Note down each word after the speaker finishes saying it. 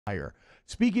higher.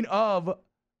 Speaking of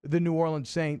the New Orleans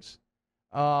Saints,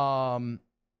 Saints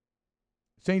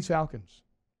Falcons,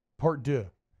 part 2,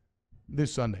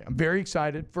 this Sunday. I'm very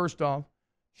excited. First off,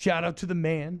 shout out to the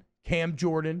man, Cam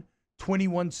Jordan,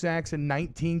 21 sacks in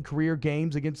 19 career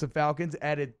games against the Falcons,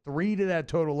 added 3 to that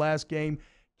total last game.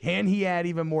 Can he add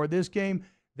even more this game?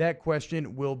 That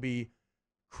question will be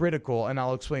critical, and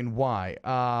I'll explain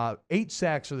why. 8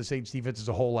 sacks for the Saints defense as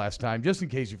a whole last time, just in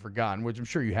case you've forgotten, which I'm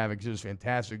sure you haven't because it was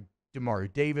fantastic.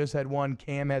 Demario Davis had 1,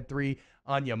 Cam had 3,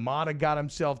 Onyemata got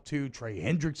himself 2, Trey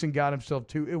Hendrickson got himself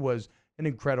 2. It was an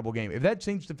incredible game. If that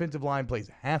Saints defensive line plays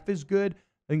half as good,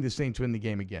 I think the Saints win the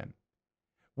game again.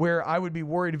 Where I would be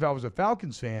worried if I was a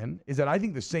Falcons fan is that I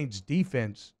think the Saints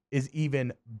defense is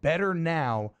even better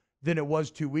now than it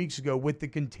was 2 weeks ago with the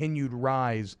continued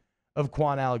rise of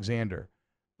Quan Alexander.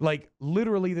 Like,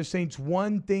 literally, the Saints'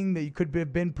 one thing that could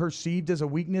have been perceived as a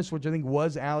weakness, which I think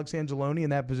was Alex Anzalone in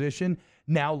that position,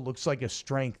 now looks like a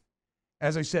strength.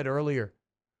 As I said earlier,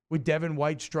 with Devin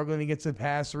White struggling against the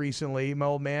pass recently, my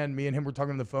old man, me and him were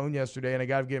talking on the phone yesterday, and I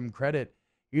got to give him credit.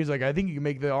 He was like, I think you can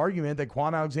make the argument that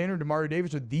Quan Alexander and Demario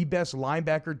Davis are the best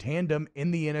linebacker tandem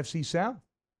in the NFC South.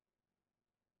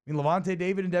 I mean, Levante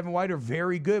David and Devin White are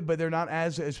very good, but they're not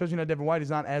as, especially not Devin White, is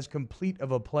not as complete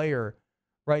of a player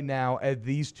right now as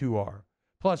these two are.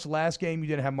 Plus, last game, you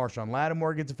didn't have Marshawn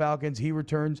Lattimore against the Falcons. He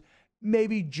returns.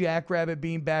 Maybe Jackrabbit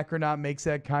being back or not makes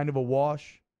that kind of a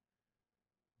wash.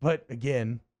 But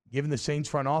again, given the Saints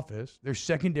front office, their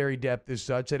secondary depth is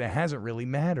such that it hasn't really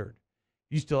mattered.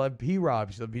 You still have P-Rob,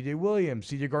 you still have P.J. Williams.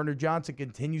 C.J. Gardner-Johnson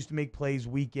continues to make plays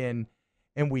week in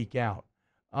and week out.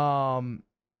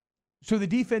 So the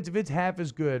defense, if it's half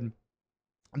as good,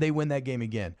 they win that game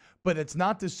again. But it's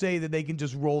not to say that they can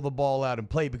just roll the ball out and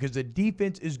play, because the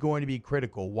defense is going to be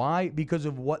critical. Why? Because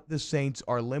of what the Saints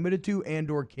are limited to and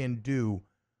or can do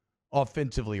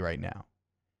offensively right now.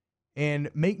 And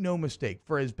make no mistake,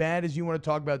 for as bad as you want to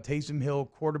talk about Taysom Hill,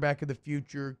 quarterback of the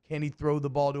future, can he throw the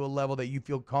ball to a level that you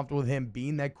feel comfortable with him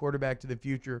being that quarterback to the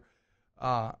future?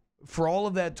 For all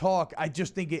of that talk, I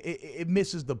just think it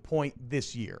misses the point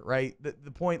this year, right?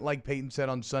 The point, like Payton said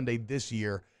on Sunday this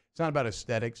year, it's not about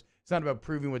aesthetics. It's not about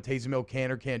proving what Taysom Hill can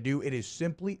or can't do. It is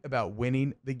simply about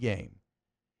winning the game.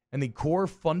 And the core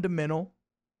fundamental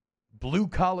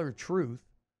blue-collar truth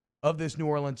of this New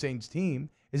Orleans Saints team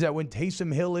is that when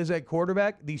Taysom Hill is at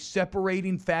quarterback, the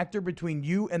separating factor between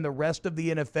you and the rest of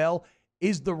the NFL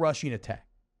is the rushing attack.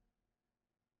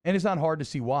 And it's not hard to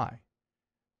see why.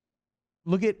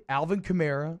 Look at Alvin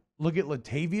Kamara, look at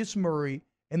Latavius Murray,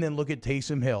 and then look at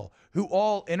Taysom Hill, who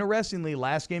all, interestingly,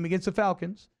 last game against the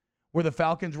Falcons, where the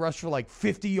Falcons rushed for like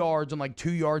 50 yards on like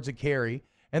 2 yards a carry,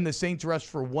 and the Saints rushed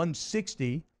for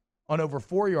 160 on over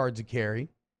 4 yards a carry.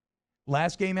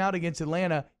 Last game out against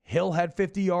Atlanta, Hill had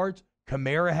 50 yards,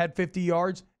 Kamara had 50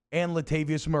 yards, and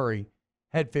Latavius Murray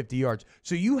had 50 yards.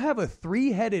 So you have a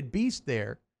three-headed beast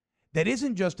there that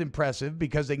isn't just impressive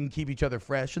because they can keep each other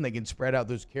fresh and they can spread out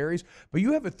those carries, but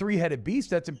you have a three-headed beast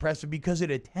that's impressive because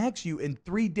it attacks you in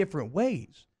 3 different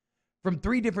ways, from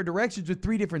 3 different directions with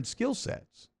 3 different skill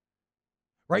sets.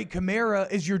 Right?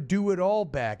 Kamara is your do-it-all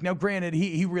back. Now, granted,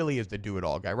 he really is the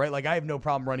do-it-all guy, right? Like, I have no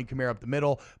problem running Kamara up the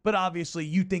middle, but obviously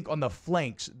you think on the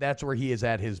flanks, that's where he is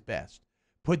at his best.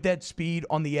 Put that speed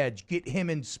on the edge. Get him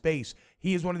in space.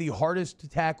 He is one of the hardest to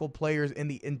tackle players in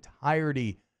the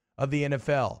entirety of the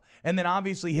NFL. And then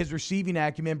obviously his receiving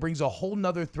acumen brings a whole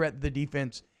nother threat that the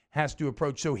defense has to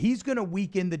approach. So he's going to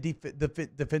weaken the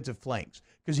defensive flanks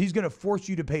because he's going to force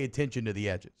you to pay attention to the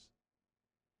edges.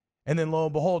 And then lo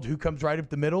and behold, who comes right up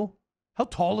the middle? How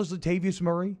tall is Latavius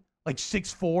Murray? Like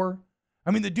 6'4"?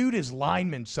 I mean, the dude is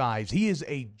lineman size. He is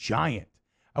a giant.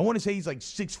 I want to say he's like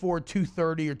 6'4",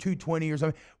 230 or 220 or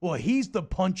something. Well, he's the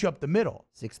punch up the middle.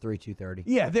 6'3", 230.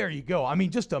 Yeah, there you go. I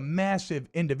mean, just a massive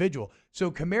individual.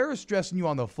 So Kamara's stressing you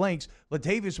on the flanks.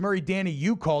 Latavius Murray, Danny,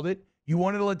 you called it. You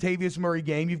wanted a Latavius Murray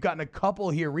game. You've gotten a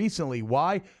couple here recently.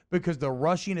 Why? Because the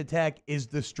rushing attack is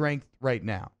the strength right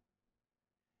now.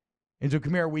 And so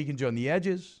Kamara weakens you on the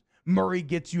edges. Murray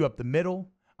gets you up the middle.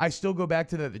 I still go back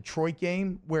to the Detroit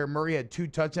game where Murray had 2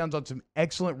 touchdowns on some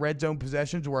excellent red zone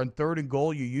possessions where on 3rd and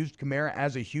goal you used Kamara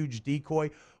as a huge decoy,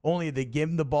 only to give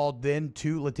him the ball then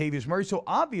to Latavius Murray. So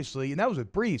obviously, and that was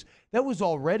with Breeze, that was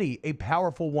already a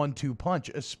powerful 1-2 punch,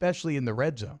 especially in the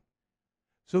red zone.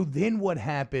 So then what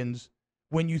happens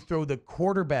when you throw the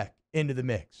quarterback into the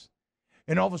mix?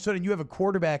 And all of a sudden you have a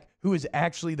quarterback who is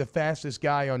actually the fastest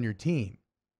guy on your team.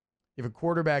 You have a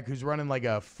quarterback who's running like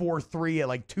a 4.3 at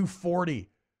like 240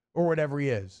 or whatever he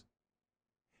is.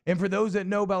 And for those that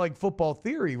know about like football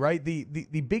theory, right, the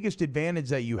biggest advantage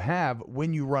that you have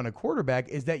when you run a quarterback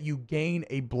is that you gain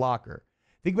a blocker.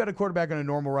 Think about a quarterback on a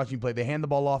normal rushing play. They hand the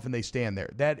ball off and they stand there.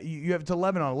 That you have it's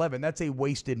 11 on 11. That's a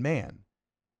wasted man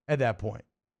at that point.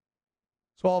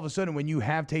 So all of a sudden, when you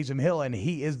have Taysom Hill and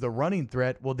he is the running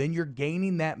threat, well, then you're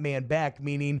gaining that man back,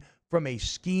 meaning from a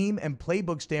scheme and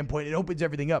playbook standpoint, it opens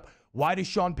everything up. Why does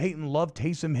Sean Payton love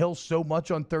Taysom Hill so much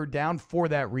on third down? For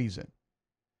that reason.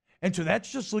 And so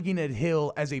that's just looking at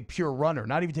Hill as a pure runner,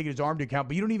 not even taking his arm into account,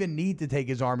 but you don't even need to take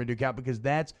his arm into account because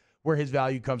that's where his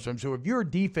value comes from. So if you're a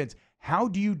defense, how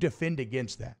do you defend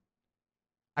against that?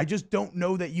 I just don't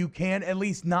know that you can, at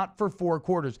least not for 4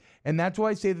 quarters. And that's why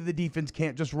I say that the defense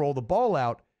can't just roll the ball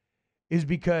out, is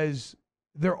because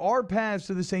there are paths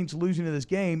to the Saints losing to this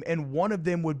game, and one of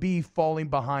them would be falling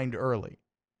behind early.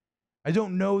 I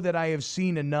don't know that I have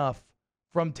seen enough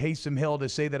from Taysom Hill to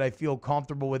say that I feel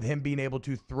comfortable with him being able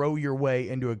to throw your way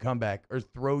into a comeback or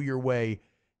throw your way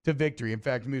to victory. In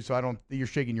fact, Musso, you're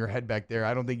shaking your head back there.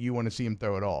 I don't think you want to see him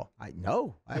throw at all. I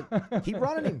keep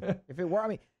running him. If it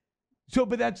were, So,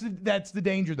 but that's the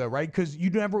danger, though, right? Because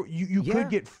you could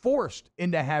get forced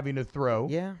into having to throw.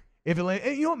 Yeah. If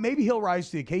it, maybe he'll rise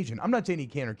to the occasion. I'm not saying he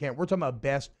can or can't. We're talking about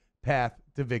best path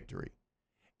to victory.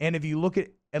 And if you look at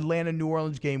Atlanta New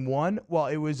Orleans game 1, well,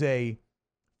 it was a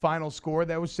final score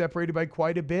that was separated by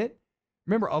quite a bit.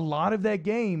 Remember, a lot of that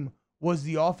game was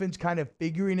the offense kind of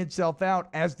figuring itself out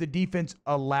as the defense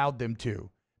allowed them to,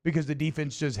 because the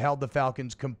defense just held the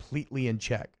Falcons completely in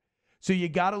check. So you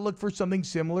got to look for something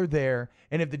similar there.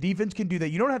 And if the defense can do that,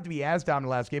 you don't have to be as down in the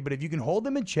last game, but if you can hold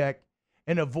them in check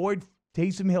and avoid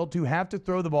Taysom Hill to have to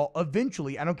throw the ball,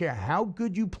 eventually, I don't care how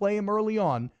good you play him early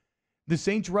on, the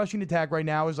Saints rushing attack right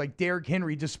now is like Derrick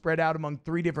Henry just spread out among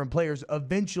 3 different players.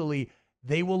 Eventually,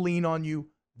 they will lean on you.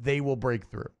 They will break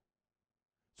through.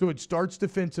 So it starts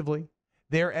defensively.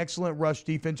 Their excellent rush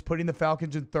defense, putting the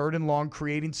Falcons in 3rd and long,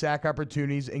 creating sack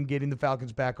opportunities and getting the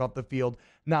Falcons back off the field,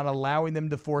 not allowing them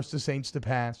to force the Saints to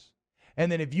pass.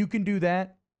 And then if you can do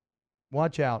that,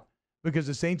 watch out, because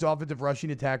the Saints' offensive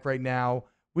rushing attack right now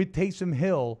with Taysom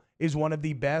Hill is one of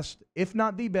the best, if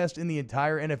not the best, in the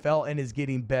entire NFL and is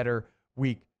getting better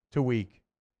week to week.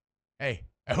 Hey,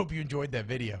 I hope you enjoyed that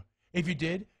video. If you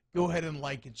did, go ahead and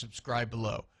like and subscribe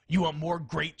below. You want more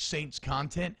great Saints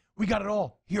content? We got it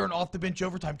all here on Off the Bench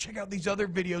Overtime. Check out these other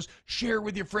videos, share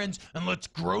with your friends, and let's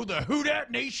grow the Who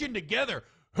Dat Nation together.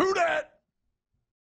 Who Dat?